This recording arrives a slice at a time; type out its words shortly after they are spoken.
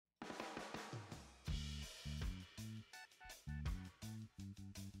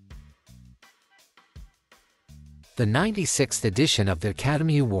the 96th edition of the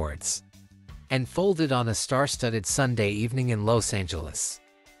Academy Awards, unfolded on a star-studded Sunday evening in Los Angeles,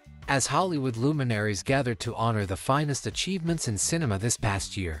 as Hollywood luminaries gathered to honor the finest achievements in cinema this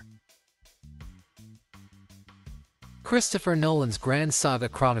past year. Christopher Nolan's grand saga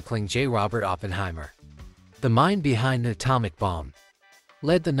chronicling J. Robert Oppenheimer, the mind behind the atomic bomb,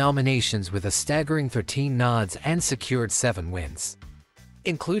 led the nominations with a staggering 13 nods and secured 7 wins,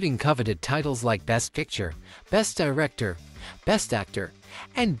 including coveted titles like Best Picture, Best Director, Best Actor,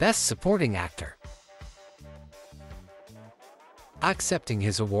 and Best Supporting Actor. Accepting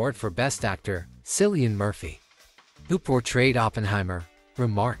his award for Best Actor, Cillian Murphy, who portrayed Oppenheimer,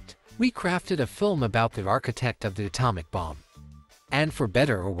 remarked, "We crafted a film about the architect of the atomic bomb. And for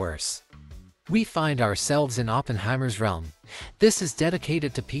better or worse, we find ourselves in Oppenheimer's realm. This is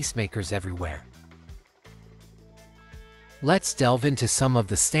dedicated to peacemakers everywhere." Let's delve into some of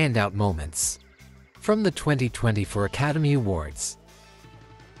the standout moments from the 2024 Academy Awards.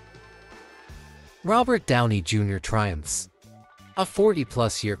 Robert Downey Jr. triumphs. A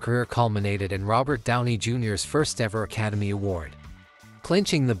 40-plus-year career culminated in Robert Downey Jr.'s first-ever Academy Award,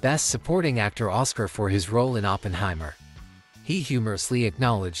 clinching the Best Supporting Actor Oscar for his role in Oppenheimer. He humorously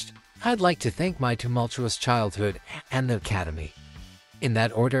acknowledged, "I'd like to thank my tumultuous childhood and the Academy," in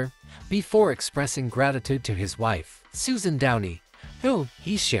that order, before expressing gratitude to his wife, Susan Downey, who,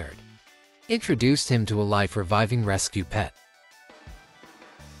 he shared, introduced him to a life-reviving rescue pet.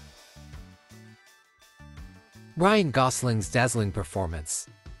 Ryan Gosling's dazzling performance.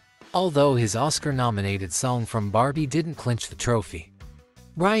 Although his Oscar-nominated song from Barbie didn't clinch the trophy,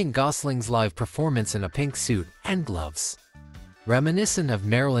 Ryan Gosling's live performance in a pink suit and gloves, reminiscent of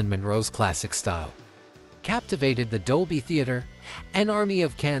Marilyn Monroe's classic style, captivated the Dolby Theatre and Army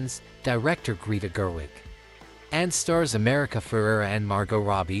of Ken's director Greta Gerwig, and stars America Ferrera and Margot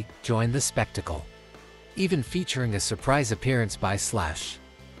Robbie joined the spectacle, even featuring a surprise appearance by Slash.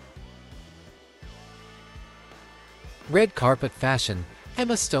 Red carpet fashion,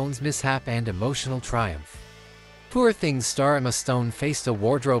 Emma Stone's mishap and emotional triumph. Poor Things star Emma Stone faced a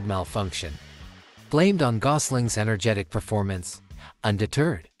wardrobe malfunction, blamed on Gosling's energetic performance.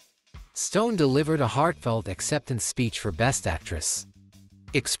 Undeterred, Stone delivered a heartfelt acceptance speech for Best Actress,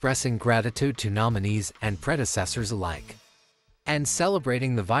 expressing gratitude to nominees and predecessors alike, and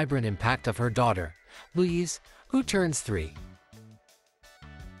celebrating the vibrant impact of her daughter, Louise, who turns 3.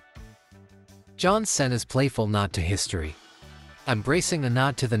 John Cena's playful nod to history, embracing a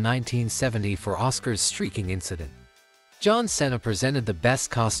nod to the 1974 Oscars streaking incident. John Cena presented the Best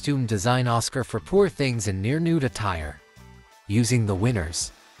Costume Design Oscar for Poor Things in near-nude attire, using the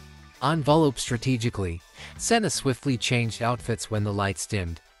winner's envelope strategically. Cena swiftly changed outfits when the lights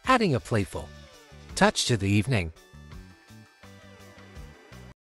dimmed, adding a playful touch to the evening.